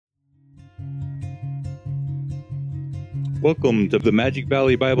Welcome to the Magic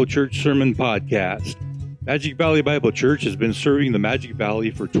Valley Bible Church Sermon Podcast. Magic Valley Bible Church has been serving the Magic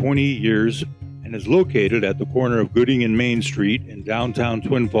Valley for 20 years and is located at the corner of Gooding and Main Street in downtown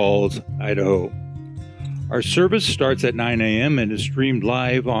Twin Falls, Idaho. Our service starts at 9 a.m. and is streamed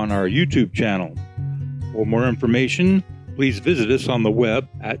live on our YouTube channel. For more information, please visit us on the web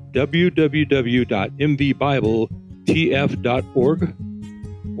at www.mvbibletf.org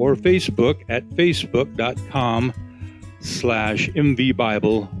or Facebook at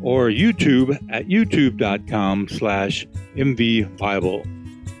facebook.com/mvbible or YouTube at youtube.com/mvbible.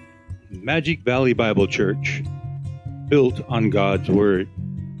 Magic Valley Bible Church, built on God's Word.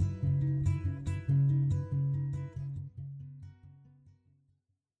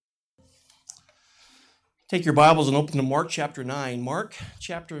 Take your Bibles and open to Mark chapter 9. Mark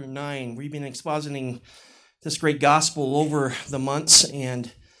chapter 9. We've been expositing this great gospel over the months,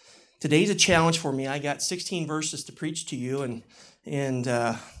 and today's a challenge for me. I got 16 verses to preach to you, and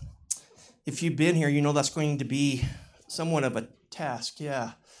if you've been here, you know that's going to be somewhat of a task.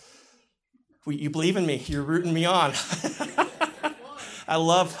 Yeah. You believe in me. You're rooting me on. I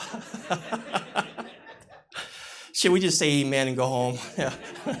love... Should we just say amen and go home? Yeah.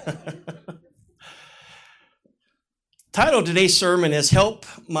 Title of today's sermon is Help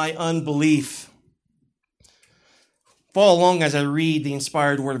My Unbelief. Follow along as I read the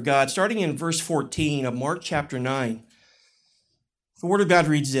inspired Word of God, starting in verse 14 of Mark chapter 9. The Word of God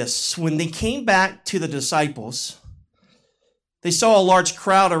reads this: When they came back to the disciples, they saw a large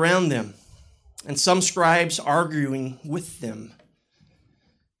crowd around them, and some scribes arguing with them.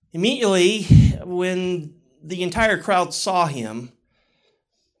 Immediately, when the entire crowd saw him,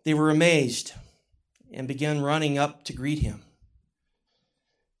 they were amazed and began running up to greet him.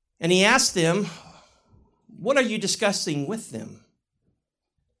 And he asked them, "What are you discussing with them?"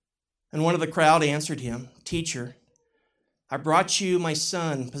 And one of the crowd answered him, "Teacher, I brought you my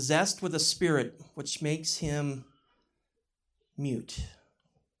son, possessed with a spirit which makes him mute.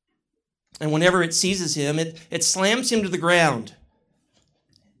 And whenever it seizes him, it slams him to the ground,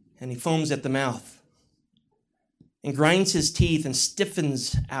 and he foams at the mouth, and grinds his teeth and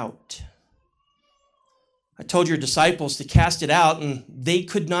stiffens out. I told your disciples to cast it out, and they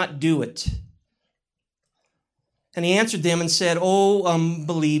could not do it." And he answered them and said, "O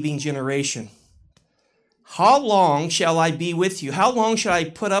unbelieving generation, how long shall I be with you? How long shall I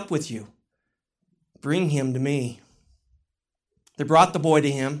put up with you? Bring him to me." They brought the boy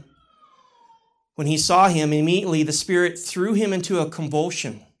to him. When he saw him, immediately the spirit threw him into a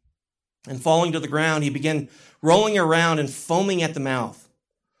convulsion, and falling to the ground, he began rolling around and foaming at the mouth.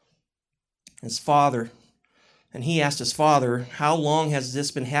 And he asked his father, "How long has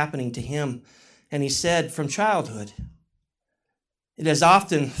this been happening to him?" And he said, "From childhood. It has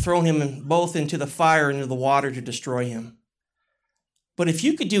often thrown him both into the fire and into the water to destroy him. But if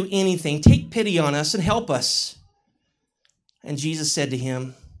you could do anything, take pity on us and help us." And Jesus said to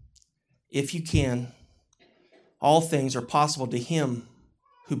him, "If you can, all things are possible to him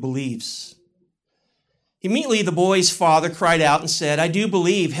who believes." Immediately the boy's father cried out and said, "I do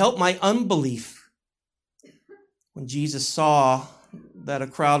believe, help my unbelief." When Jesus saw that a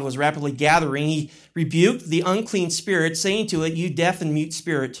crowd was rapidly gathering, he rebuked the unclean spirit, saying to it, "You deaf and mute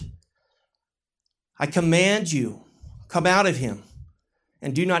spirit, I command you, come out of him,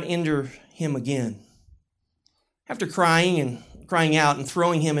 and do not enter him again." After crying out and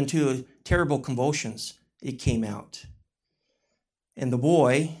throwing him into terrible convulsions, it came out. And the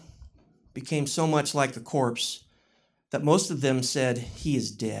boy became so much like the corpse that most of them said, "He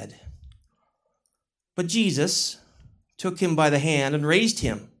is dead." But Jesus took him by the hand and raised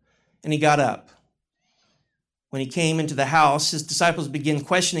him, and he got up. When he came into the house, his disciples began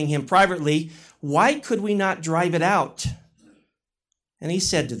questioning him privately, "Why could we not drive it out?" And he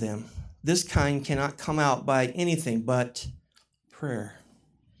said to them, "This kind cannot come out by anything but prayer."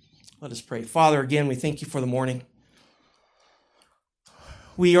 Let us pray. Father, again, we thank you for the morning.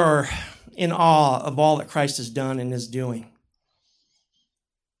 We are in awe of all that Christ has done and is doing.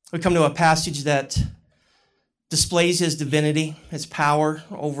 We come to a passage that displays his divinity, his power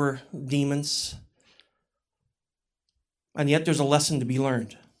over demons. And yet there's a lesson to be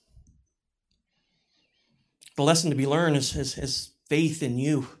learned. The lesson to be learned is faith in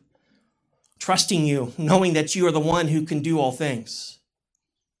you, trusting you, knowing that you are the one who can do all things.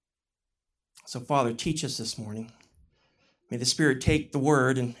 So, Father, teach us this morning. May the Spirit take the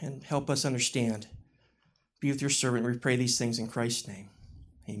word and help us understand. Be with your servant. We pray these things in Christ's name.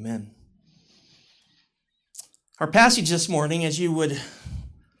 Amen. Our passage this morning, as you would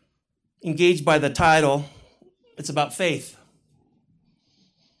engage by the title, it's about faith.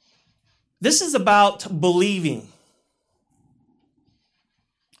 This is about believing.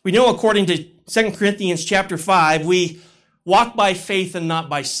 We know according to 2 Corinthians chapter 5, we walk by faith and not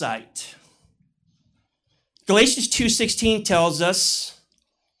by sight. Galatians 2:16 tells us,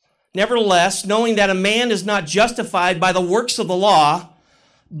 nevertheless, knowing that a man is not justified by the works of the law,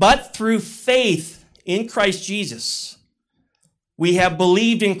 but through faith in Christ Jesus. We have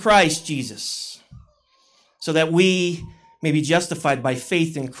believed in Christ Jesus, so that we may be justified by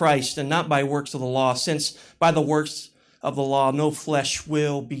faith in Christ and not by works of the law, since by the works of the law no flesh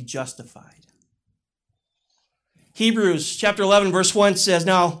will be justified. Hebrews chapter 11 verse 1 says,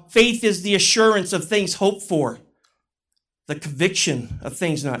 now faith is the assurance of things hoped for, the conviction of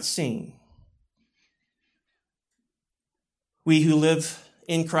things not seen. We who live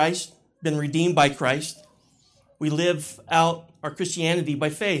in Christ, been redeemed by Christ, we live out our Christianity by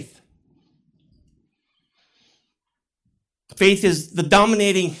faith. Faith is the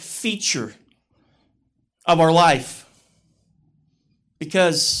dominating feature of our life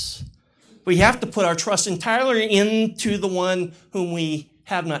because we have to put our trust entirely into the one whom we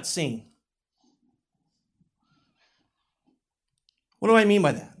have not seen. What do I mean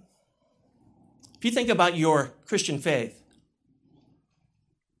by that? If you think about your Christian faith,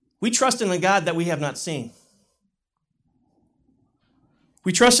 we trust in a God that we have not seen.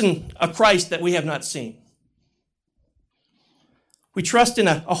 We trust in a Christ that we have not seen. We trust in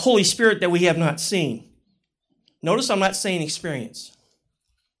a Holy Spirit that we have not seen. Notice I'm not saying experience.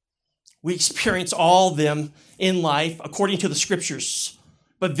 We experience all of them in life according to the Scriptures.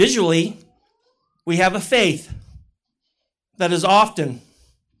 But visually, we have a faith that is often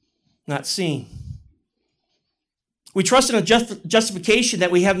not seen. We trust in a justification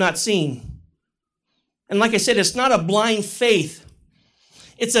that we have not seen. And like I said, it's not a blind faith.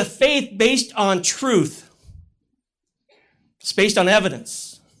 It's a faith based on truth. It's based on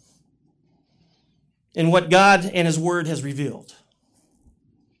evidence in what God and His Word has revealed.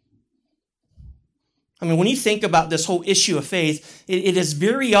 I mean, when you think about this whole issue of faith, it is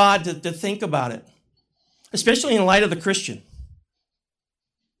very odd to think about it, especially in light of the Christian.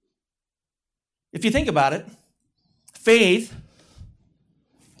 If you think about it, faith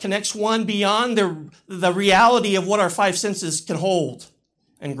connects one beyond the reality of what our five senses can hold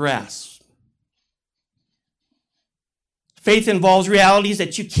and grasp. Faith involves realities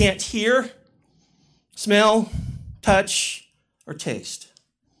that you can't hear, smell, touch, or taste.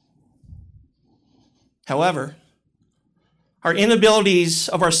 However, our inabilities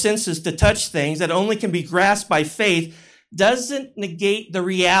of our senses to touch things that only can be grasped by faith doesn't negate the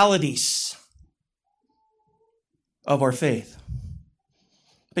realities of our faith.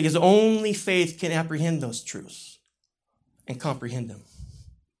 Because only faith can apprehend those truths and comprehend them.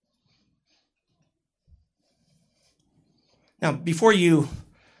 Now, before you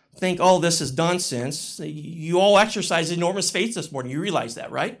think all this is nonsense, you all exercised enormous faith this morning. You realize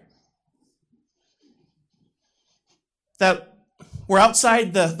that, right? That we're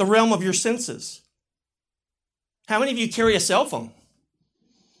outside the realm of your senses. How many of you carry a cell phone?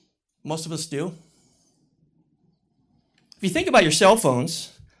 Most of us do. If you think about your cell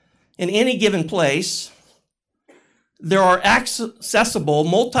phones, in any given place, there are accessible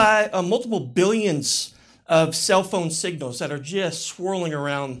multiple billions of cell phone signals that are just swirling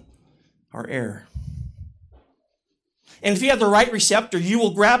around our air. And if you have the right receptor, you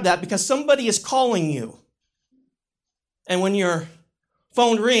will grab that because somebody is calling you. And when your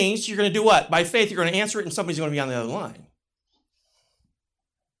phone rings, you're going to do what? By faith, you're going to answer it and somebody's going to be on the other line.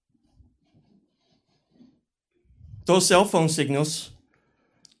 Those cell phone signals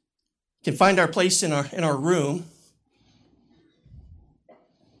can find our place in our room.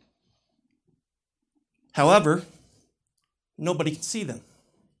 However, nobody can see them,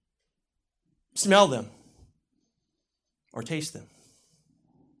 smell them, or taste them.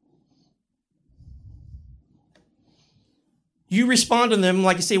 You respond to them,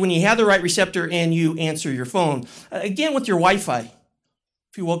 like I say, when you have the right receptor and you answer your phone. Again, with your Wi-Fi.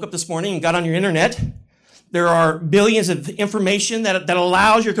 If you woke up this morning and got on your internet, there are billions of information that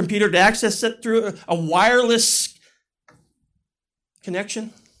allows your computer to access it through a wireless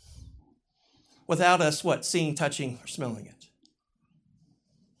connection without us, seeing, touching, or smelling it.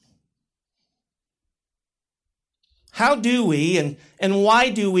 How do we and why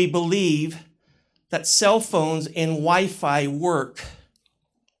do we believe that cell phones and Wi-Fi work?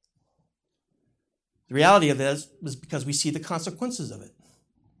 The reality of this is because we see the consequences of it.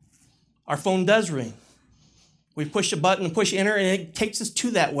 Our phone does ring. We push a button and push enter, and it takes us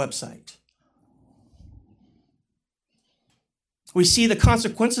to that website. We see the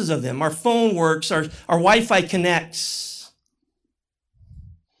consequences of them. Our phone works, our Wi-Fi connects.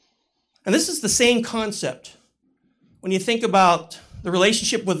 And this is the same concept when you think about the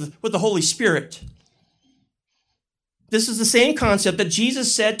relationship with the Holy Spirit. This is the same concept that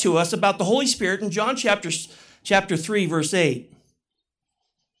Jesus said to us about the Holy Spirit in John chapter 3, verse 8.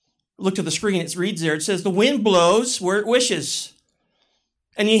 Look to the screen, it reads there. It says, "The wind blows where it wishes,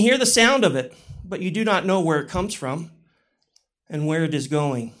 and you hear the sound of it, but you do not know where it comes from and where it is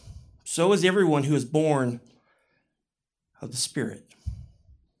going. So is everyone who is born of the Spirit."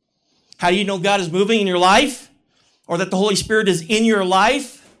 How do you know God is moving in your life, or that the Holy Spirit is in your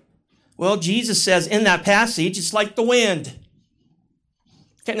life? Well, Jesus says in that passage, it's like the wind.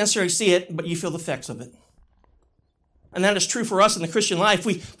 Can't necessarily see it, but you feel the effects of it. And that is true for us in the Christian life.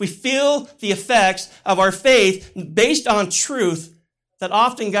 We feel the effects of our faith based on truth that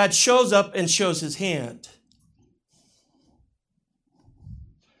often God shows up and shows his hand.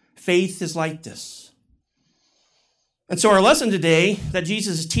 Faith is like this. And so our lesson today that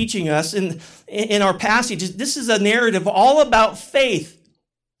Jesus is teaching us in our passage, this is a narrative all about faith.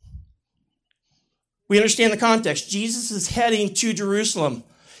 We understand the context. Jesus is heading to Jerusalem.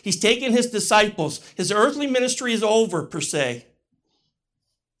 He's taken his disciples. His earthly ministry is over, per se.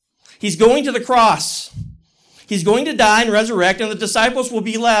 He's going to the cross. He's going to die and resurrect, and the disciples will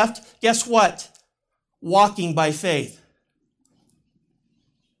be left, guess what? Walking by faith.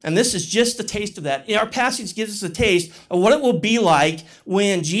 And this is just a taste of that. Our passage gives us a taste of what it will be like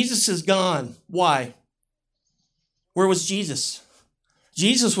when Jesus is gone. Why? Where was Jesus?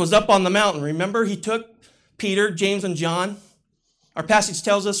 Jesus was up on the mountain. Remember, he took Peter, James, and John. Our passage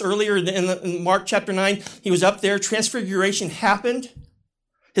tells us earlier in Mark chapter 9, he was up there. Transfiguration happened.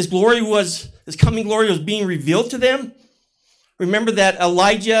 His coming glory was being revealed to them. Remember that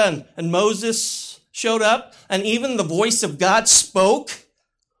Elijah and Moses showed up, and even the voice of God spoke.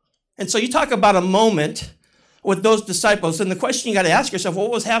 And so you talk about a moment with those disciples, and the question you got to ask yourself,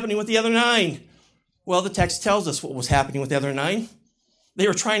 what was happening with the other 9? Well, the text tells us what was happening with the other 9. They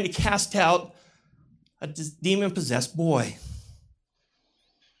were trying to cast out a demon-possessed boy.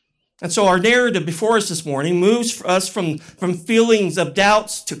 And so our narrative before us this morning moves us from feelings of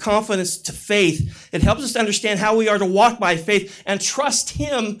doubts to confidence to faith. It helps us to understand how we are to walk by faith and trust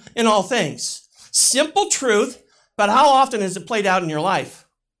him in all things. Simple truth, but how often is it played out in your life?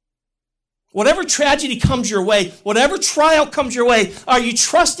 Whatever tragedy comes your way, whatever trial comes your way, are you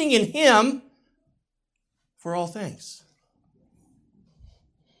trusting in him for all things?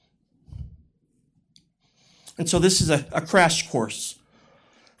 And so this is a crash course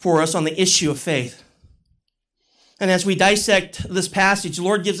for us on the issue of faith. And as we dissect this passage, the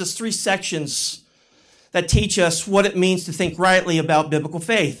Lord gives us 3 sections that teach us what it means to think rightly about biblical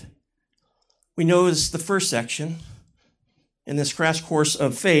faith. We notice the first section in this crash course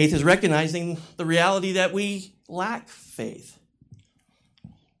of faith is recognizing the reality that we lack faith.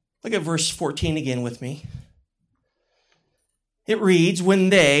 Look at verse 14 again with me. It reads, when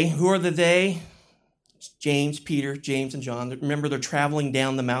they, who are the they? James, Peter, James, and John. Remember, they're traveling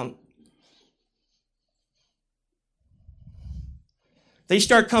down the mountain. They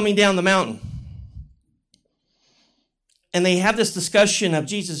start coming down the mountain. And they have this discussion of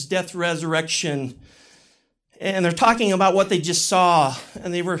Jesus' death, resurrection. And they're talking about what they just saw.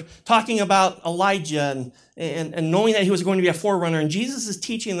 And they were talking about Elijah and knowing that he was going to be a forerunner. And Jesus is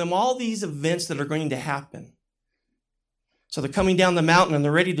teaching them all these events that are going to happen. So they're coming down the mountain and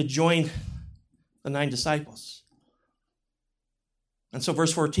they're ready to join the 9 disciples. And so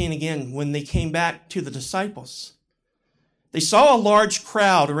verse 14 again, when they came back to the disciples, they saw a large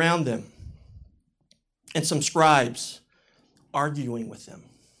crowd around them and some scribes arguing with them.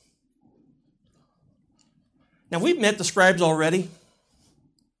 Now, we've met the scribes already.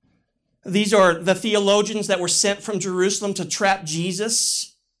 These are the theologians that were sent from Jerusalem to trap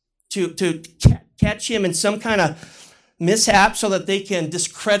Jesus, to catch him in some kind of mishap so that they can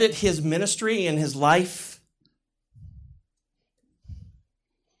discredit his ministry and his life.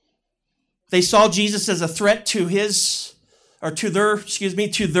 They saw Jesus as a threat to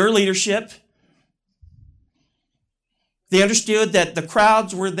their leadership. They understood that the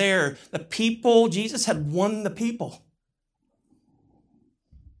crowds were there. The people, Jesus had won the people.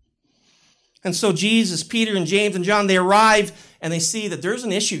 And so Jesus, Peter, and James, and John, they arrive and they see that there's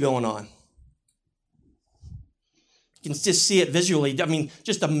an issue going on. You can just see it visually. I mean,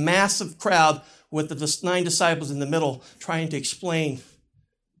 just a massive crowd with the 9 disciples in the middle trying to explain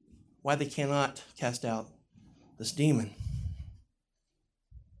why they cannot cast out this demon.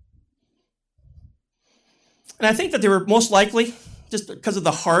 And I think that they were most likely, just because of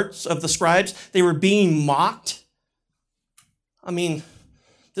the hearts of the scribes, they were being mocked. I mean,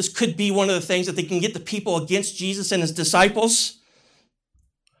 this could be one of the things that they can get the people against Jesus and his disciples.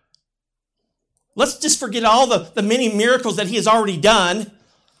 Let's just forget all the many miracles that he has already done.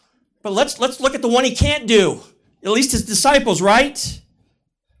 But let's look at the one he can't do. At least his disciples, right?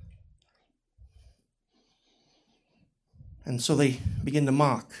 And so they begin to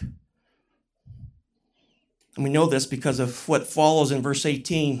mock. And we know this because of what follows in verse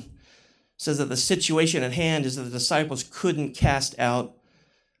 18. It says that the situation at hand is that the disciples couldn't cast out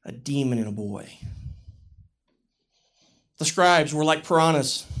a demon in a boy. The scribes were like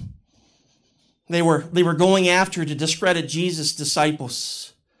piranhas. They were going after to discredit Jesus'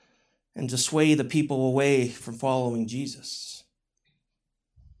 disciples and to sway the people away from following Jesus.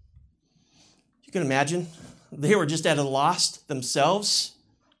 You can imagine, they were just at a loss themselves.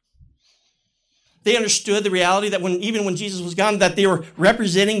 They understood the reality that even when Jesus was gone, that they were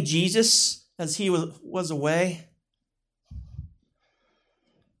representing Jesus as he was away.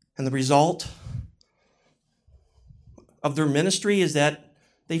 And the result of their ministry is that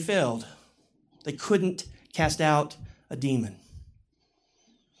they failed. They couldn't cast out a demon.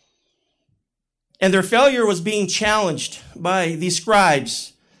 And their failure was being challenged by these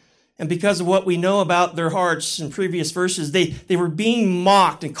scribes. And because of what we know about their hearts in previous verses, they were being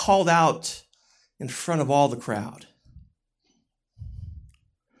mocked and called out in front of all the crowd.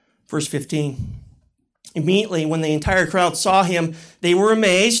 Verse 15. Immediately, when the entire crowd saw him, they were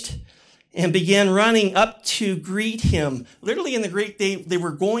amazed and began running up to greet him. Literally in the Greek, they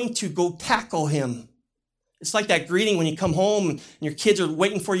were going to go tackle him. It's like that greeting when you come home and your kids are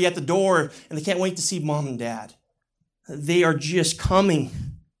waiting for you at the door and they can't wait to see mom and dad. They are just coming.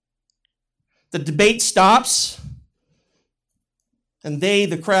 The debate stops, and they,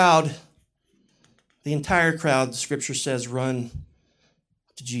 the crowd, the entire crowd, the scripture says, run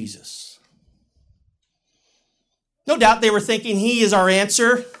to Jesus. No doubt they were thinking, he is our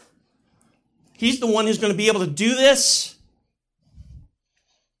answer. He's the one who's going to be able to do this.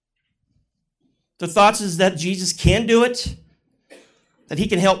 The thoughts is that Jesus can do it, that he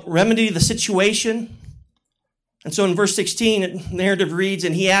can help remedy the situation. And so in verse 16, the narrative reads,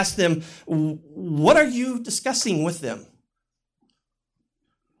 and he asked them, what are you discussing with them?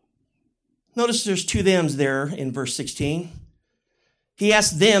 Notice there's two thems there in verse 16. He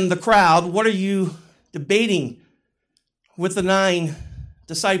asked them, the crowd, what are you debating with the 9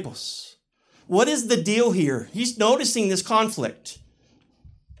 disciples? What is the deal here? He's noticing this conflict.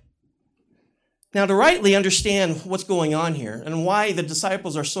 Now, to rightly understand what's going on here and why the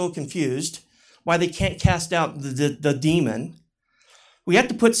disciples are so confused, why they can't cast out the demon, we have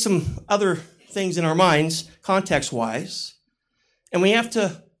to put some other things in our minds, context-wise, and we have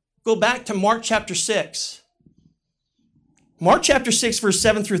to go back to Mark chapter 6. Mark chapter 6, verse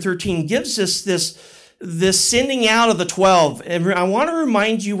 7 through 13 gives us this sending out of the 12. And I want to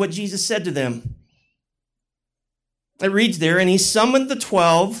remind you what Jesus said to them. It reads there, and he summoned the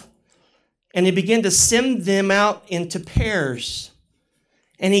 12, and he began to send them out into pairs.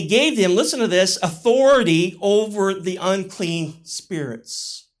 And he gave them, listen to this, authority over the unclean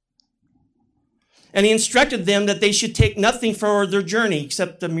spirits. And he instructed them that they should take nothing for their journey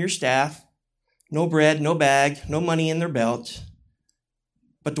except a mere staff, no bread, no bag, no money in their belt,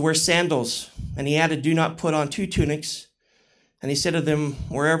 but to wear sandals. And he added, do not put on 2 tunics. And he said to them,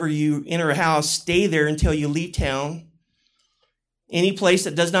 wherever you enter a house, stay there until you leave town. Any place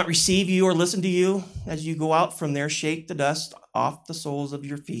that does not receive you or listen to you, as you go out from there, shake the dust off the soles of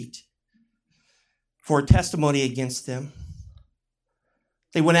your feet for a testimony against them.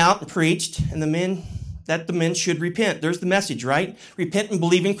 They went out and preached, and the men should repent. There's the message, right? Repent and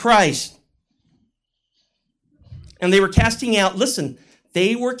believe in Christ. And they were casting out, listen,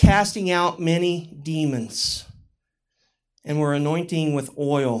 they were casting out many demons and were anointing with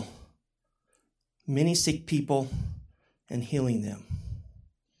oil many sick people and healing them.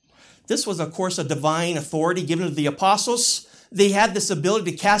 This was, of course, a divine authority given to the apostles. They had this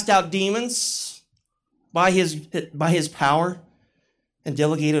ability to cast out demons by his power and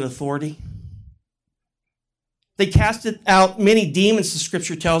delegated authority. They casted out many demons, the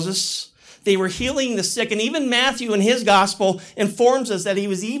scripture tells us. They were healing the sick, and even Matthew in his gospel informs us that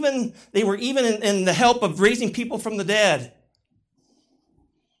they were even in the help of raising people from the dead.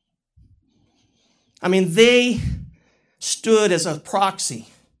 I mean, they stood as a proxy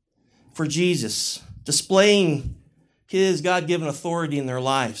for Jesus, displaying his God-given authority in their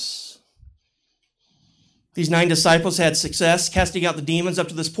lives. These 9 disciples had success casting out the demons up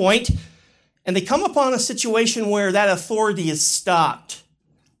to this point, and they come upon a situation where that authority is stopped.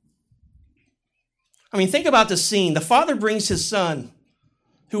 I mean, think about this scene. The father brings his son,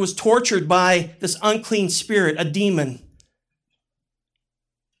 who was tortured by this unclean spirit, a demon.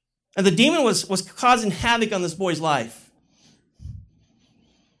 And the demon was causing havoc on this boy's life.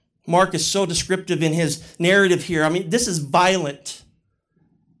 Mark is so descriptive in his narrative here. I mean, this is violent,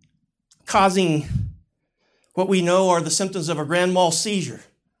 causing what we know are the symptoms of a grand mal seizure.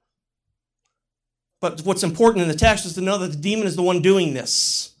 But what's important in the text is to know that the demon is the one doing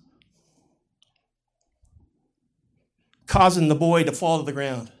this, causing the boy to fall to the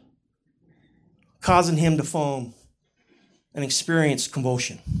ground, causing him to foam and experience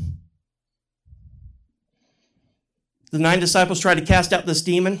convulsion. The 9 disciples tried to cast out this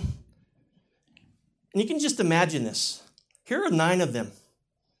demon. And you can just imagine this. Here are 9 of them.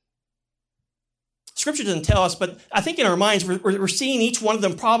 Scripture doesn't tell us, but I think in our minds, we're seeing each one of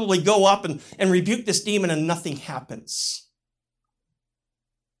them probably go up and rebuke this demon, and nothing happens.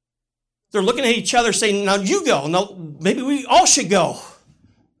 They're looking at each other saying, now you go. No, maybe we all should go.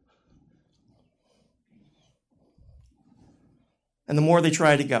 And the more they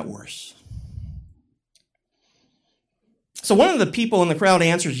tried, it got worse. So one of the people in the crowd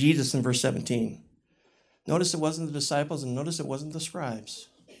answers Jesus in verse 17. Notice it wasn't the disciples, and notice it wasn't the scribes.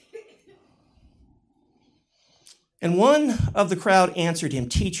 And one of the crowd answered him,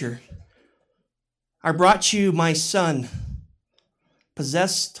 Teacher, I brought you my son,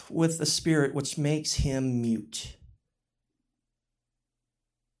 possessed with a spirit which makes him mute.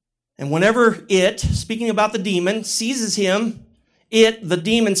 And whenever it, speaking about the demon, seizes him, the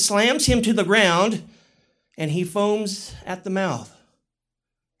demon slams him to the ground, and he foams at the mouth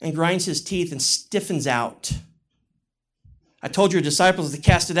and grinds his teeth and stiffens out. I told your disciples to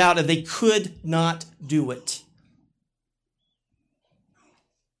cast it out, and they could not do it.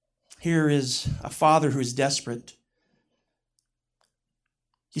 Here is a father who is desperate.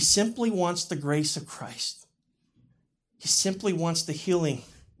 He simply wants the grace of Christ. He simply wants the healing.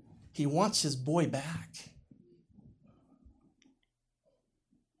 He wants his boy back.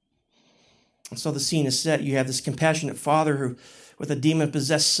 And so the scene is set. You have this compassionate father who, with a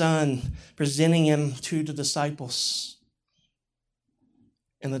demon-possessed son, presenting him to the disciples.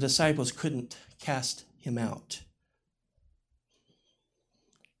 And the disciples couldn't cast him out.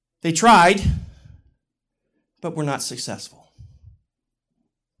 They tried, but were not successful.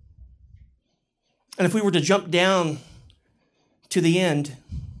 And if we were to jump down to the end,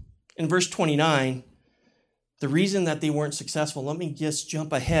 in verse 29, the reason that they weren't successful, let me just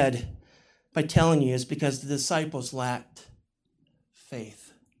jump ahead by telling you, is because the disciples lacked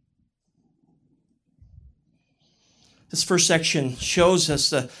faith. This first section shows us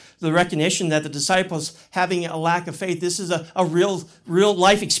the recognition that the disciples having a lack of faith. This is a real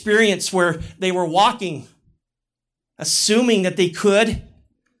life experience where they were walking, assuming that they could.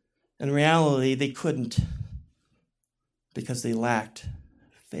 In reality, they couldn't because they lacked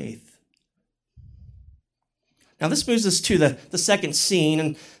faith. Now, this moves us to the second scene,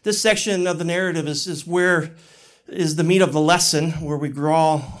 and this section of the narrative is where is the meat of the lesson, where we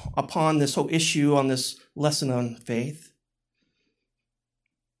draw upon this whole issue on this lesson on faith.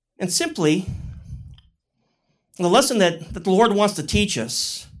 And simply, the lesson that the Lord wants to teach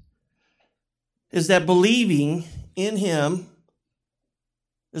us is that believing in Him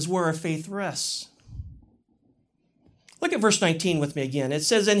is where our faith rests. Look at verse 19 with me again. It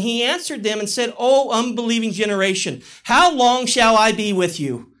says, And he answered them and said, O unbelieving generation, how long shall I be with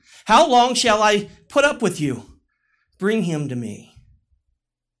you? How long shall I put up with you? Bring him to me.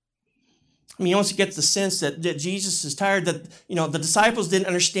 I mean, you also get the sense that Jesus is tired, that, the disciples didn't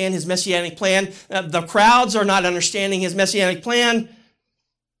understand his messianic plan. The crowds are not understanding his messianic plan.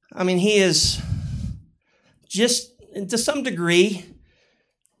 I mean, he is just, to some degree,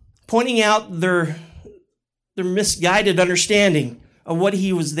 pointing out their misguided understanding of what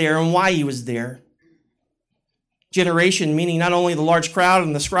he was there and why he was there. Generation, meaning not only the large crowd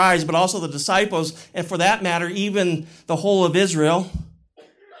and the scribes, but also the disciples, and for that matter, even the whole of Israel.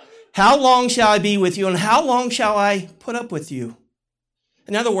 How long shall I be with you, and how long shall I put up with you?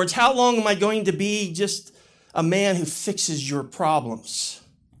 In other words, how long am I going to be just a man who fixes your problems?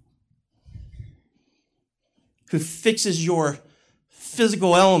 Who fixes your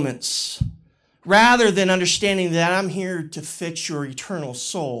physical elements, rather than understanding that I'm here to fix your eternal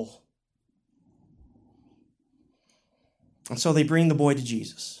soul. And so they bring the boy to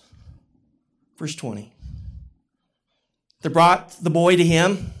Jesus. Verse 20. They brought the boy to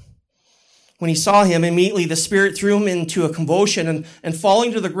him. When he saw him, immediately the Spirit threw him into a convulsion, and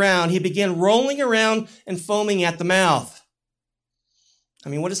falling to the ground, he began rolling around and foaming at the mouth. I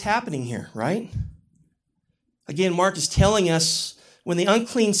mean, what is happening here, right? Again, Mark is telling us when the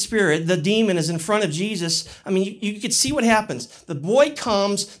unclean spirit, the demon, is in front of Jesus, I mean, you could see what happens. The boy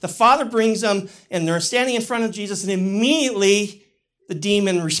comes, the father brings him, and they're standing in front of Jesus, and immediately the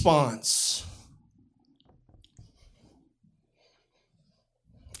demon responds.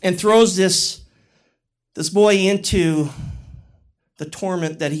 and throws this boy into the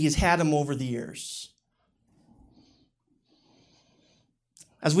torment that he has had him over the years.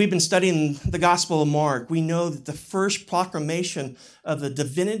 As we've been studying the Gospel of Mark, we know that the first proclamation of the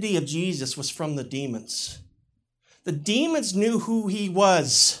divinity of Jesus was from the demons. The demons knew who he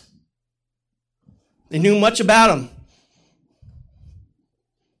was. They knew much about him.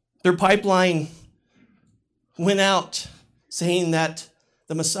 Their pipeline went out saying that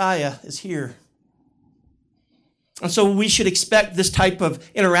the Messiah is here. And so we should expect this type of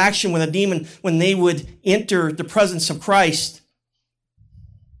interaction with a demon when they would enter the presence of Christ.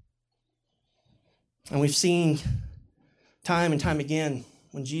 And we've seen time and time again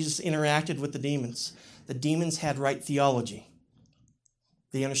when Jesus interacted with the demons had right theology.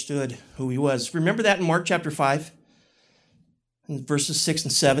 They understood who he was. Remember that in Mark chapter 5, in verses 6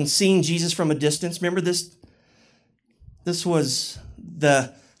 and 7, seeing Jesus from a distance. Remember this? This was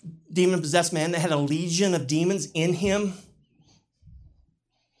the demon-possessed man that had a legion of demons in him.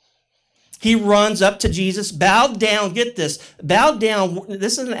 He runs up to Jesus, bowed down, get this, bowed down.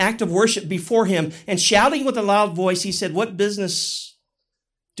 This is an act of worship before him. And shouting with a loud voice, he said, "What business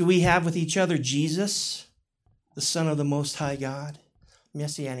do we have with each other, Jesus, the Son of the Most High God?"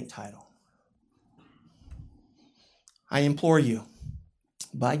 Messianic title. "I implore you,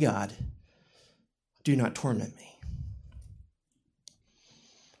 by God, do not torment me."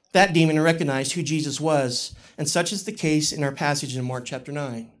 That demon recognized who Jesus was, and such is the case in our passage in Mark chapter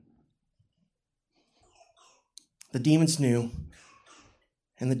 9. The demons knew,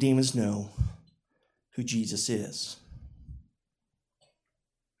 and the demons know who Jesus is.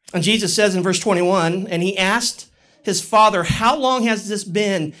 And Jesus says in verse 21, and he asked his father, "How long has this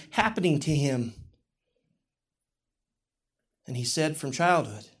been happening to him?" And he said, "From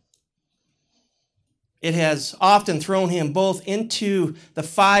childhood." It has often thrown him both into the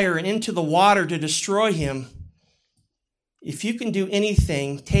fire and into the water to destroy him. If you can do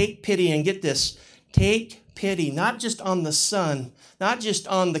anything, take pity, and get this, take pity, not just on the Son, not just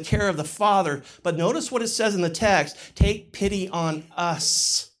on the care of the Father, but notice what it says in the text, take pity on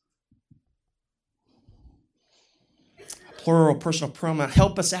us. Plural personal pronoun,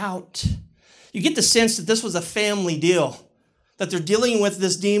 help us out. You get the sense that this was a family deal, that they're dealing with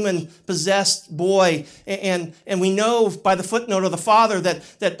this demon-possessed boy. And we know by the footnote of the father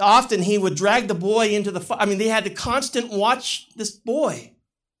that often he would drag the boy into the fire. I mean, they had to constant watch this boy.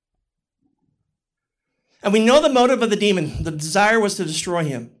 And we know the motive of the demon. The desire was to destroy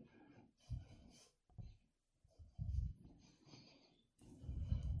him.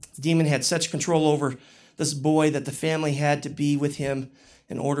 The demon had such control over this boy that the family had to be with him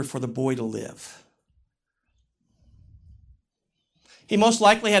in order for the boy to live. He most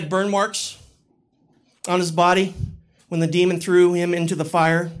likely had burn marks on his body when the demon threw him into the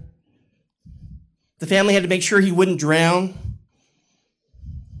fire. The family had to make sure he wouldn't drown.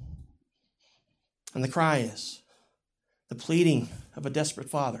 And the cry is, the pleading of a desperate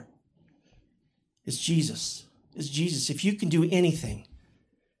father is Jesus. Is Jesus, if you can do anything,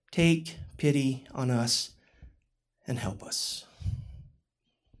 take pity on us and help us.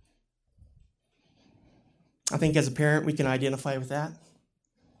 I think as a parent, we can identify with that.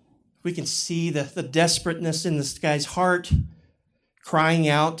 We can see the desperateness in this guy's heart, crying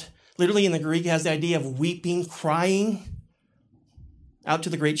out. Literally in the Greek, it has the idea of weeping, crying out to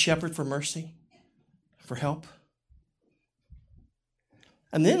the great shepherd for mercy, for help.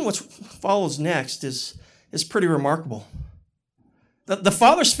 And then what follows next is pretty remarkable. The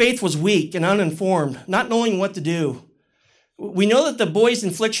father's faith was weak and uninformed, not knowing what to do. We know that the boy's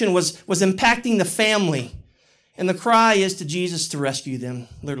affliction was impacting the family. And the cry is to Jesus to rescue them,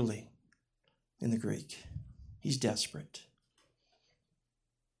 literally, in the Greek. He's desperate.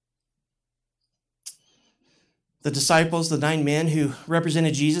 The disciples, the 9 men who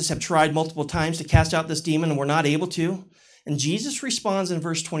represented Jesus, have tried multiple times to cast out this demon and were not able to. And Jesus responds in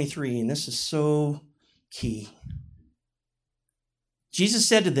verse 23, and this is so key. Jesus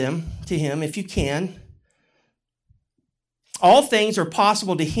said to him, if you can, all things are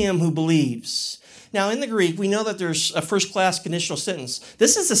possible to him who believes. Now, in the Greek, we know that there's a first-class conditional sentence.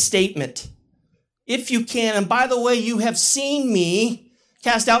 This is a statement. If you can, and by the way, you have seen me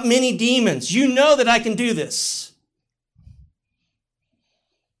cast out many demons. You know that I can do this.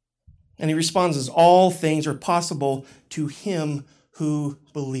 And he responds as all things are possible to him who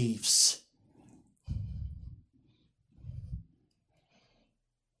believes.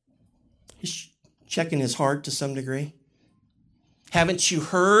 He's checking his heart to some degree. Haven't you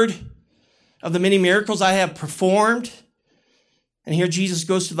heard of the many miracles I have performed? And here Jesus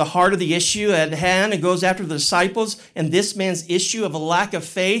goes to the heart of the issue at hand and goes after the disciples and this man's issue of a lack of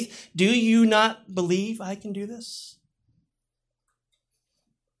faith. Do you not believe I can do this?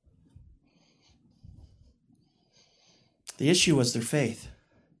 The issue was their faith.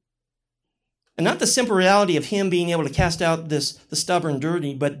 And not the simple reality of him being able to cast out the stubborn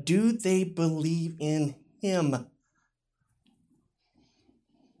dirty, but do they believe in him?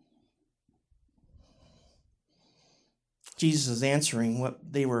 Jesus is answering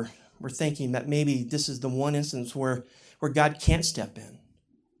what they were thinking, that maybe this is the one instance where God can't step in.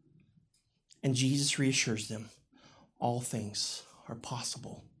 And Jesus reassures them, all things are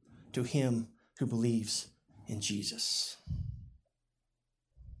possible to him who believes in Jesus.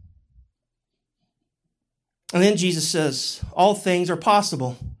 And then Jesus says, all things are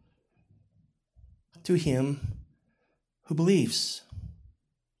possible to him who believes.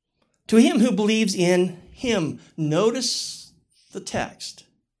 To him who believes in him. Notice the text.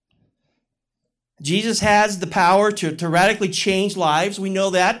 Jesus has the power to radically change lives. We know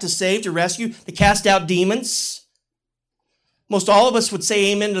that, to save, to rescue, to cast out demons. Most all of us would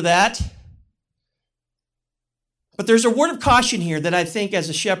say amen to that. But there's a word of caution here that I think as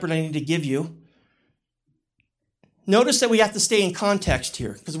a shepherd I need to give you. Notice that we have to stay in context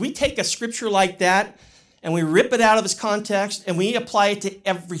here, because we take a scripture like that and we rip it out of its context and we apply it to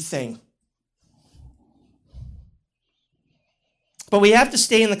everything. But we have to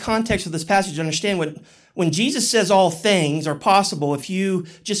stay in the context of this passage to understand when Jesus says all things are possible if you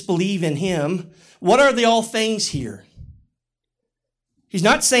just believe in him, what are the all things here? He's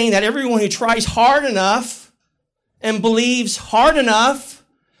not saying that everyone who tries hard enough and believes hard enough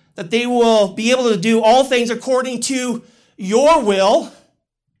that they will be able to do all things according to your will.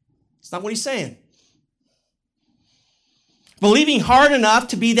 It's not what he's saying. Believing hard enough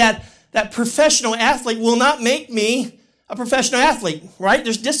to be that professional athlete will not make me a professional athlete, right?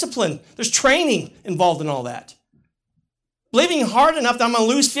 There's discipline. There's training involved in all that. Believing hard enough that I'm going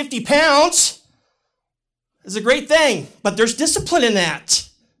to lose 50 pounds is a great thing, but there's discipline in that.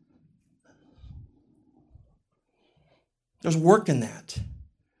 There's work in that.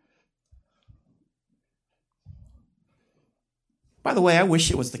 By the way, I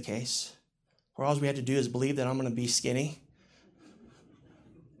wish it was the case where all we had to do is believe that I'm going to be skinny.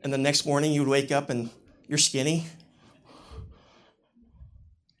 And the next morning you would wake up and you're skinny.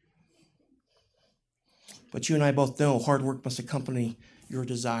 But you and I both know hard work must accompany your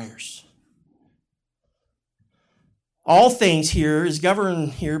desires. All things here is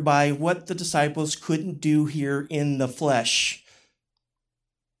governed here by what the disciples couldn't do here in the flesh.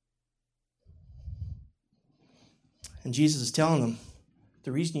 And Jesus is telling them,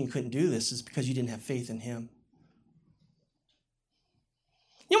 the reason you couldn't do this is because you didn't have faith in him.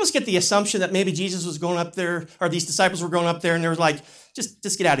 You almost get the assumption that maybe Jesus was going up there, or these disciples were going up there, and they were like,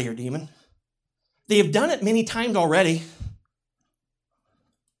 just get out of here, demon. They have done it many times already.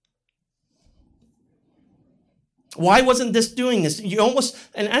 Why wasn't this doing this? You almost,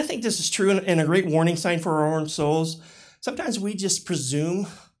 and I think this is true and a great warning sign for our own souls. Sometimes we just presume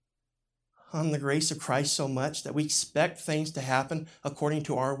on the grace of Christ so much that we expect things to happen according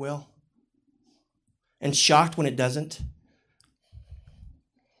to our will, and shocked when it doesn't.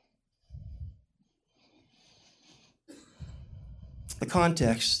 The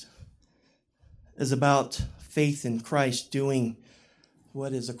context is about faith in Christ doing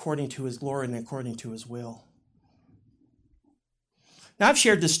what is according to his glory and according to his will. Now, I've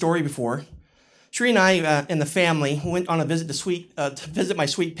shared this story before. Sheree and I and the family went on a visit to visit my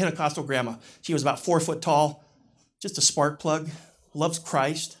sweet Pentecostal grandma. She was about 4 foot tall, just a spark plug, loves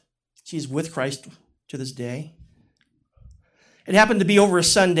Christ. She's with Christ to this day. It happened to be over a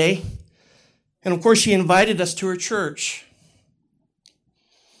Sunday, and of course she invited us to her church.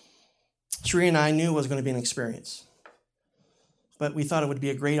 Sheree and I knew it was going to be an experience, but we thought it would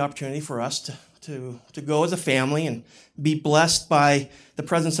be a great opportunity for us to go as a family and be blessed by the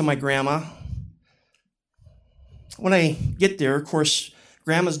presence of my grandma. When I get there, of course,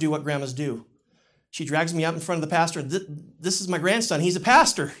 grandmas do what grandmas do. She drags me out in front of the pastor. This is my grandson. He's a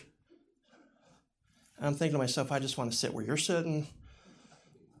pastor. And I'm thinking to myself, I just want to sit where you're sitting.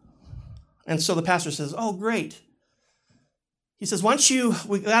 And so the pastor says, oh, great. He says,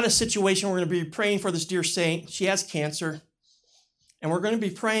 we got a situation, we're going to be praying for this dear saint. She has cancer. And we're going to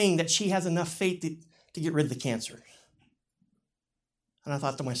be praying that she has enough faith to get rid of the cancer. And I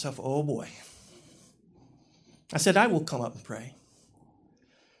thought to myself, oh boy. I said, I will come up and pray.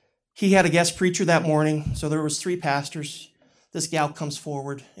 He had a guest preacher that morning, so there was 3 pastors. This gal comes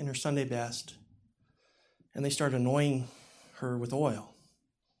forward in her Sunday best, and they start anointing her with oil.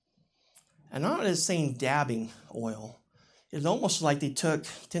 And not as saying dabbing oil. It's almost like they took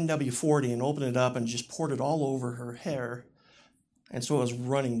 10W40 and opened it up and just poured it all over her hair. And so it was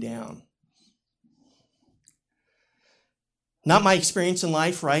running down. Not my experience in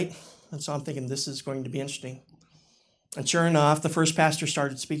life, right? And so I'm thinking this is going to be interesting. And sure enough, the first pastor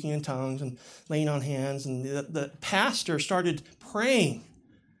started speaking in tongues and laying on hands. And the pastor started praying.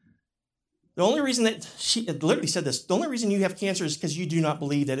 The only reason that she literally said this, the only reason you have cancer is because you do not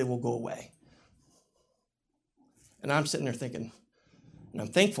believe that it will go away. And I'm sitting there thinking, and I'm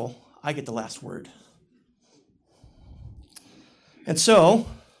thankful I get the last word. And so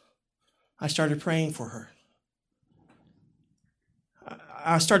I started praying for her.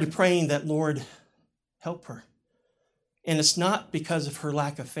 I started praying that, Lord, help her. And it's not because of her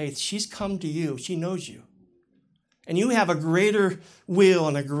lack of faith. She's come to you. She knows you. And you have a greater will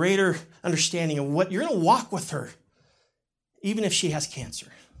and a greater understanding of what you're going to walk with her, even if she has cancer.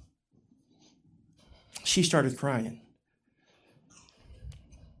 She started crying.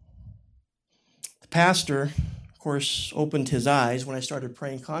 The pastor, of course, opened his eyes when I started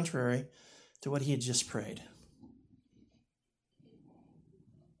praying contrary to what he had just prayed.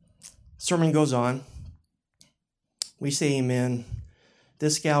 Sermon goes on. We say amen.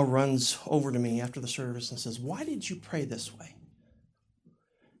 This gal runs over to me after the service and says, "Why did you pray this way?"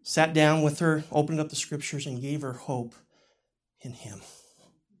 Sat down with her, opened up the scriptures, and gave her hope in him.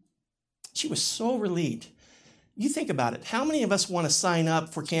 She was so relieved. You think about it. How many of us want to sign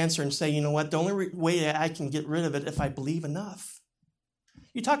up for cancer and say, you know what, the only way I can get rid of it if I believe enough?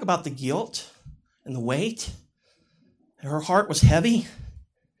 You talk about the guilt and the weight. Her heart was heavy.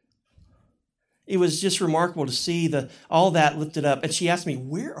 It was just remarkable to see all that lifted up. And she asked me,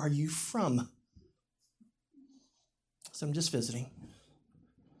 "Where are you from?" So I'm just visiting.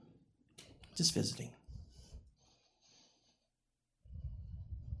 Just visiting.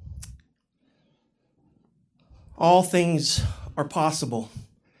 All things are possible,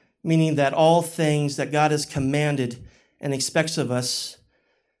 meaning that all things that God has commanded and expects of us,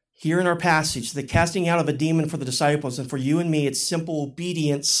 here in our passage, the casting out of a demon for the disciples, and for you and me, it's simple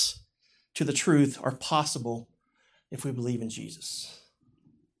obedience to the truth, are possible if we believe in Jesus.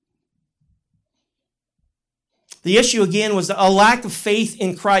 The issue again was a lack of faith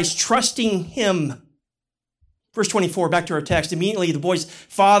in Christ, trusting him. Verse 24, back to our text. Immediately the boy's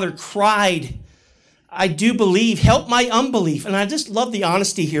father cried, "I do believe, help my unbelief." And I just love the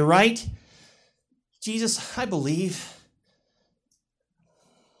honesty here, right? Jesus, I believe,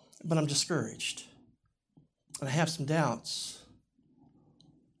 but I'm discouraged. And I have some doubts.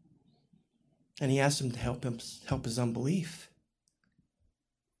 And he asked him to help his unbelief.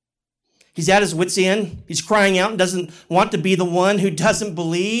 He's at his wit's end. He's crying out and doesn't want to be the one who doesn't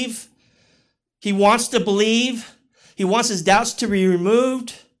believe. He wants to believe. He wants his doubts to be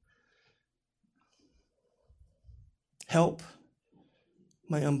removed. Help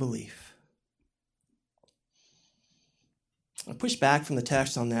my unbelief. I push back from the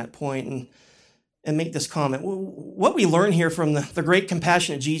text on that point and make this comment. What we learn here from the great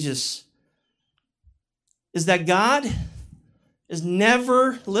compassionate Jesus is that God is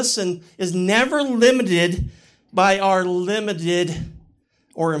never limited by our limited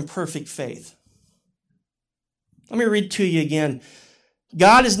or imperfect faith. Let me read to you again.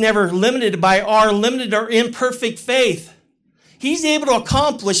 God is never limited by our limited or imperfect faith. He's able to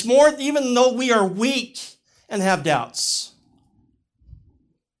accomplish more even though we are weak and have doubts.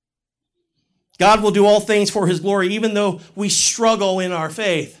 God will do all things for his glory even though we struggle in our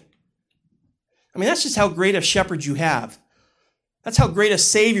faith. I mean, that's just how great a shepherd you have. That's how great a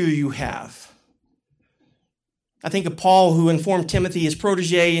Savior you have. I think of Paul, who informed Timothy, his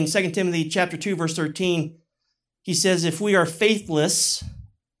protege, in 2 Timothy chapter 2, verse 13. He says, "If we are faithless,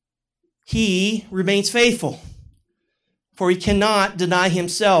 he remains faithful, for he cannot deny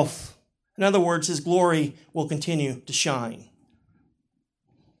himself." In other words, his glory will continue to shine.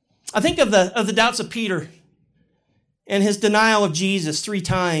 I think of the doubts of Peter and his denial of Jesus 3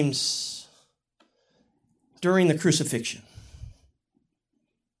 times during the crucifixion.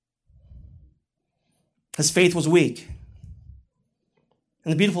 His faith was weak.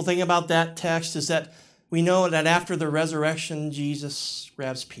 And the beautiful thing about that text is that we know that after the resurrection, Jesus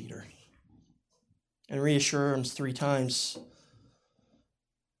grabs Peter and reassures him 3 times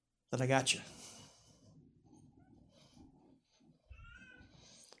that I got you.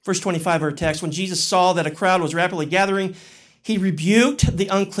 Verse 25 of our text, when Jesus saw that a crowd was rapidly gathering, he rebuked the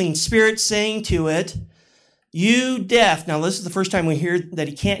unclean spirit, saying to it, "You deaf." Now, this is the first time we hear that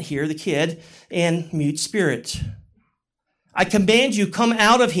he can't hear, the kid, and mute spirit. "I command you, come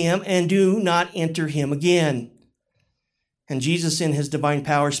out of him and do not enter him again." And Jesus, in his divine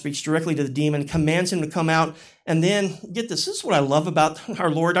power, speaks directly to the demon, commands him to come out. And then, get this is what I love about our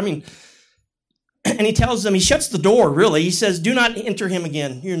Lord. And he tells them, he shuts the door, really. He says, do not enter him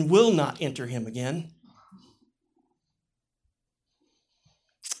again. You will not enter him again.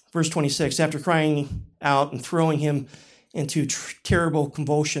 Verse 26, after crying out and throwing him into terrible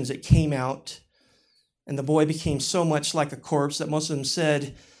convulsions, it came out, and the boy became so much like a corpse that most of them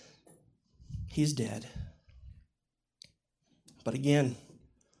said, he's dead. But again,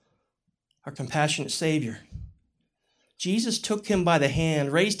 our compassionate Savior, Jesus took him by the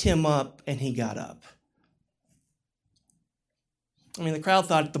hand, raised him up, and he got up. The crowd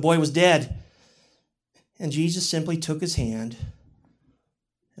thought the boy was dead, and Jesus simply took his hand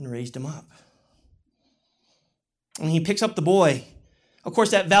and raised him up. And he picks up the boy. Of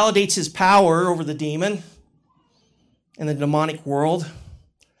course, that validates his power over the demon and the demonic world,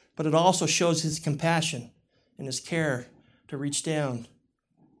 but it also shows his compassion and his care to reach down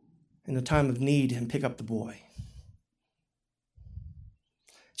in the time of need and pick up the boy.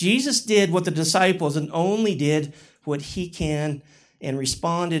 Jesus did what the disciples and only did what he can and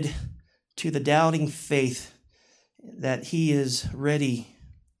responded to the doubting faith that he is ready.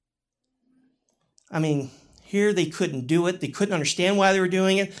 Here they couldn't do it. They couldn't understand why they were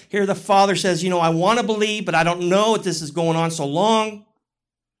doing it. Here the Father says, I want to believe, but I don't know if this is going on so long.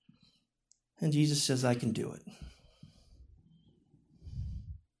 And Jesus says, I can do it.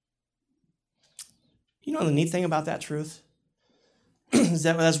 The neat thing about that truth is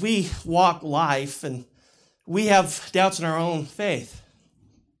that as we walk life and we have doubts in our own faith,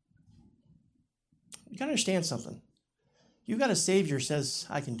 you got to understand something. You've got a Savior who says,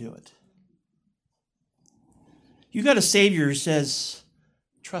 I can do it. You got a Savior who says,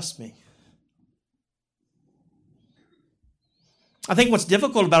 trust me. I think what's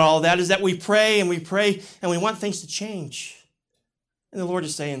difficult about all that is that we pray and we want things to change. And the Lord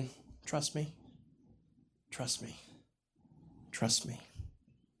is saying, trust me, trust me, trust me.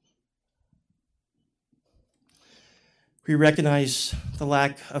 We recognize the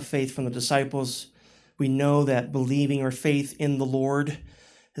lack of faith from the disciples. We know that believing or faith in the Lord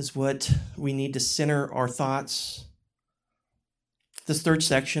is what we need to center our thoughts. This third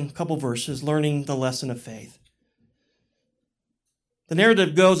section, a couple verses, learning the lesson of faith. The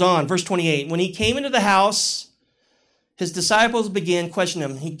narrative goes on, verse 28. When he came into the house, his disciples began questioning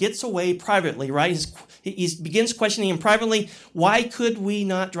him. He gets away privately, right? He begins questioning him privately. Why could we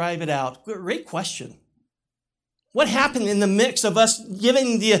not drive it out? Great question. What happened in the mix of us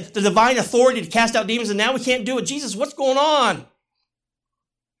giving the divine authority to cast out demons and now we can't do it? Jesus, what's going on?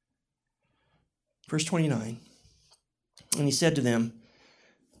 Verse 29. And he said to them,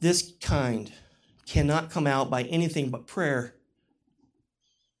 this kind cannot come out by anything but prayer.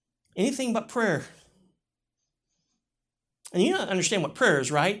 Anything but prayer. And you understand what prayer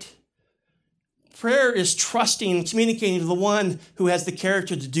is, right? Prayer is trusting and communicating to the one who has the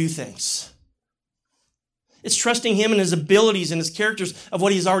character to do things. It's trusting him and his abilities and his characters of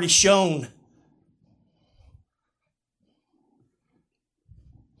what he's already shown.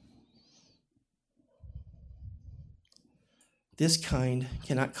 This kind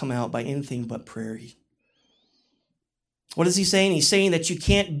cannot come out by anything but prayer. What is he saying? He's saying that you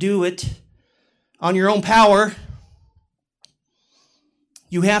can't do it on your own power.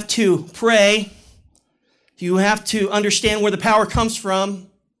 You have to pray. You have to understand where the power comes from.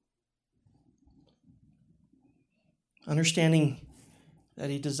 Understanding that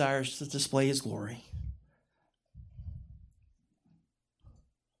he desires to display his glory.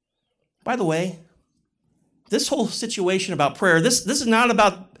 By the way, this whole situation about prayer, this is not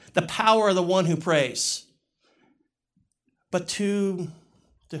about the power of the one who prays, but to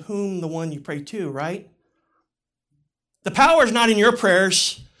whom the one you pray to, right? The power is not in your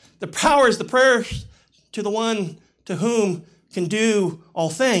prayers. The power is the prayer to the one to whom can do all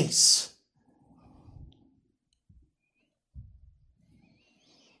things.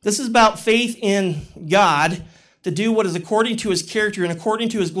 This is about faith in God to do what is according to his character and according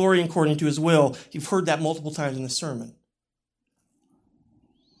to his glory and according to his will. You've heard that multiple times in this sermon.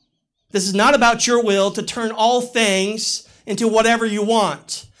 This is not about your will to turn all things into whatever you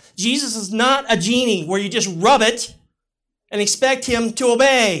want. Jesus is not a genie where you just rub it and expect him to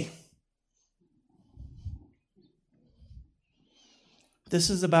obey. This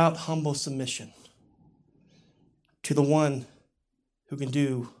is about humble submission to the one who can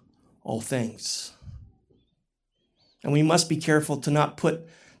do all things. And we must be careful to not put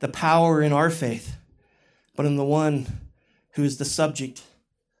the power in our faith, but in the one who is the subject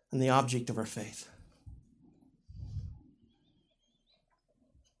and the object of our faith.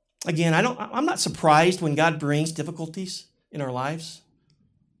 Again, I'm not surprised when God brings difficulties. in our lives.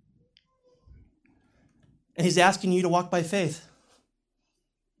 And he's asking you to walk by faith.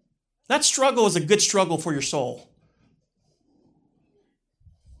 That struggle is a good struggle for your soul.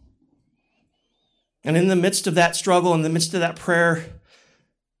 And in the midst of that struggle, in the midst of that prayer,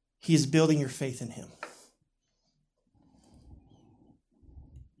 he is building your faith in him.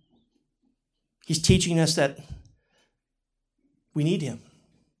 He's teaching us that we need him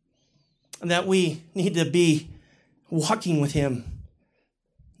and that we need to be walking with him,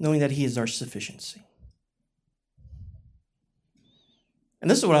 knowing that he is our sufficiency. And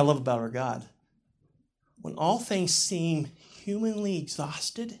this is what I love about our God. When all things seem humanly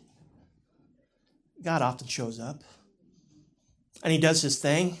exhausted, God often shows up. And he does his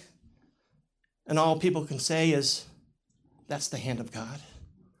thing. And all people can say is, that's the hand of God.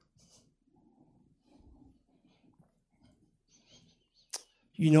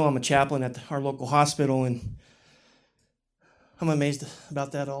 You know I'm a chaplain at our local hospital, and I'm amazed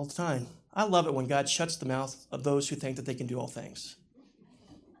about that all the time. I love it when God shuts the mouth of those who think that they can do all things.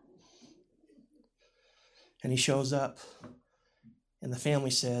 And he shows up, and the family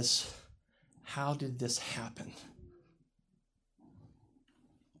says, how did this happen?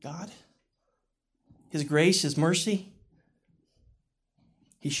 God, his grace, his mercy,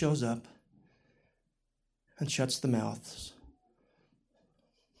 he shows up and shuts the mouths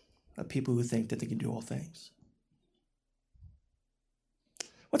of people who think that they can do all things.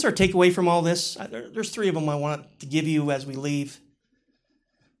 What's our takeaway from all this? There's three of them I want to give you as we leave.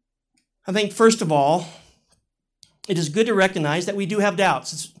 I think, first of all, it is good to recognize that we do have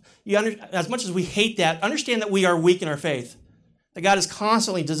doubts. As much as we hate that, understand that we are weak in our faith. That God is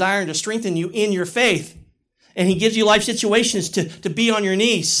constantly desiring to strengthen you in your faith. And he gives you life situations to be on your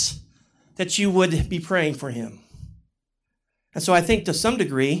knees, that you would be praying for him. And so I think to some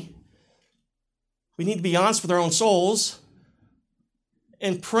degree, we need to be honest with our own souls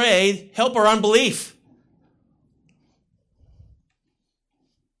and pray, help our unbelief.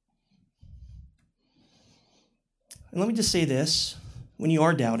 And let me just say this. When you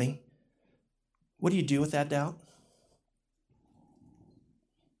are doubting, what do you do with that doubt?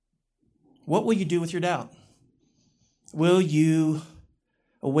 What will you do with your doubt? Will you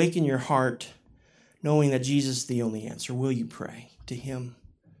awaken your heart knowing that Jesus is the only answer? Will you pray to him,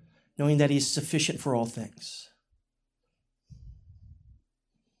 knowing that he is sufficient for all things?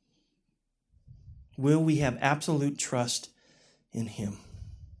 Will we have absolute trust in him?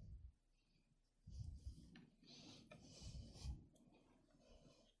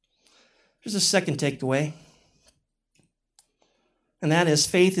 Here's a second takeaway, and that is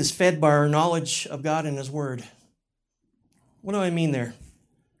faith is fed by our knowledge of God and his word. What do I mean there?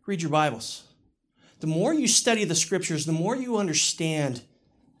 Read your Bibles. The more you study the scriptures, the more you understand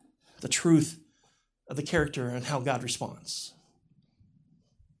the truth of the character and how God responds.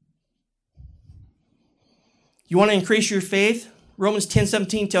 You want to increase your faith? Romans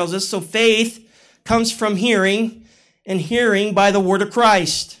 10:17 tells us, so faith comes from hearing, and hearing by the word of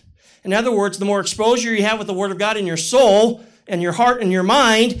Christ. In other words, the more exposure you have with the word of God in your soul and your heart and your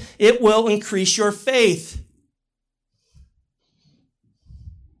mind, it will increase your faith.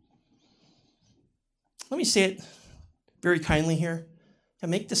 Let me say it very kindly here. I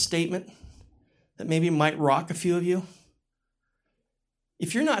make the statement that maybe might rock a few of you.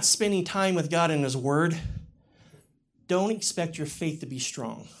 If you're not spending time with God and his word, don't expect your faith to be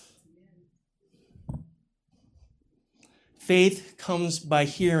strong. Faith comes by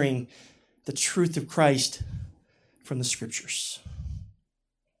hearing the truth of Christ from the scriptures.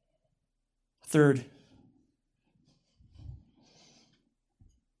 Third,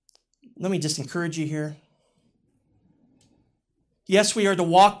 let me just encourage you here. Yes, we are to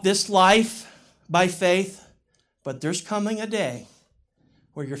walk this life by faith, but there's coming a day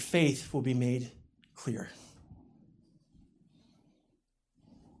where your faith will be made clear.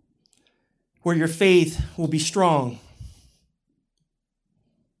 Where your faith will be strong.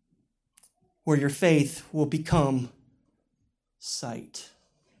 Where your faith will become sight.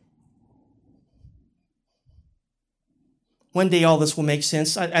 One day all this will make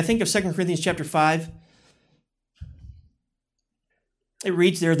sense. I think of 2 Corinthians chapter 5. It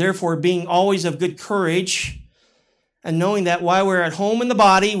reads there, therefore, being always of good courage, and knowing that while we're at home in the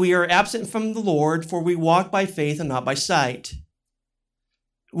body, we are absent from the Lord, for we walk by faith and not by sight.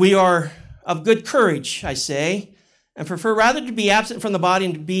 We are of good courage, I say, and prefer rather to be absent from the body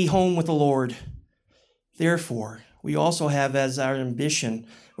and to be home with the Lord. Therefore, we also have as our ambition,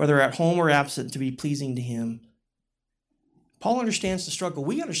 whether at home or absent, to be pleasing to him. Paul understands the struggle.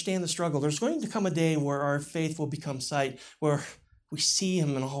 We understand the struggle. There's going to come a day where our faith will become sight, where we see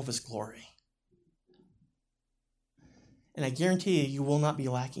him in all of his glory. And I guarantee you will not be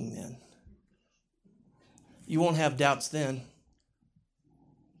lacking then. You won't have doubts then.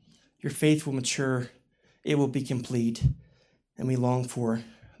 Your faith will mature. It will be complete. And we long for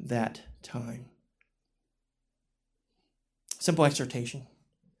that time. Simple exhortation.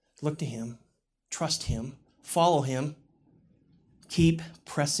 Look to Him. Trust Him. Follow Him. Keep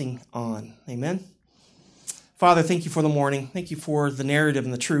pressing on. Amen? Father, thank you for the morning. Thank you for the narrative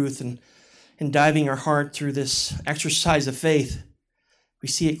and the truth and diving our heart through this exercise of faith. We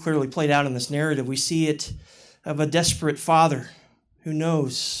see it clearly played out in this narrative. We see it of a desperate father who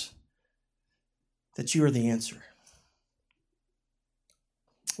knows that you are the answer.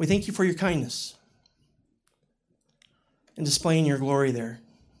 We thank you for your kindness and displaying your glory there.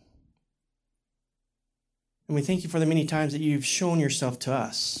 And we thank you for the many times that you've shown yourself to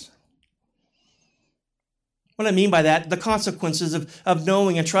us. What I mean by that, the consequences of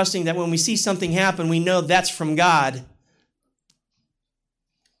knowing and trusting that when we see something happen, we know that's from God.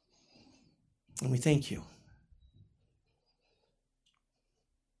 And we thank you.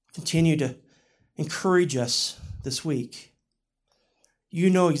 Continue to encourage us this week. You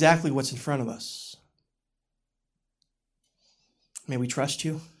know exactly what's in front of us. May we trust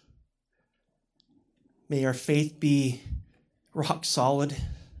you. May our faith be rock solid.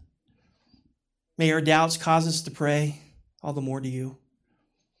 May our doubts cause us to pray all the more to you.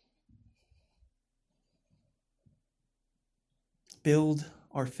 Build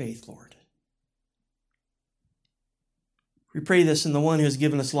our faith, Lord. We pray this in the one who has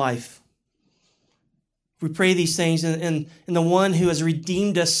given us life. We pray these things in the one who has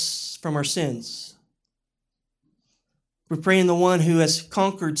redeemed us from our sins. We pray in the one who has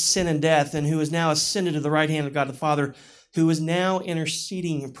conquered sin and death and who is now ascended to the right hand of God the Father, who is now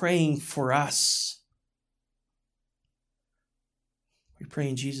interceding and praying for us. We pray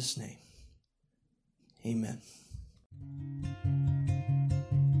in Jesus' name. Amen.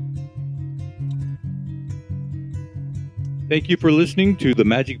 Thank you for listening to the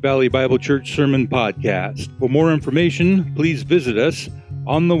Magic Valley Bible Church Sermon Podcast. For more information, please visit us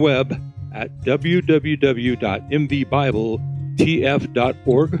on the web at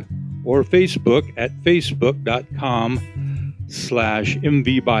www.mvbibletf.org or Facebook at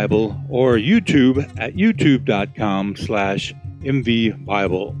facebook.com/mvbible or YouTube at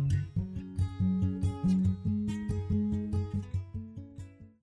youtube.com/mvbible.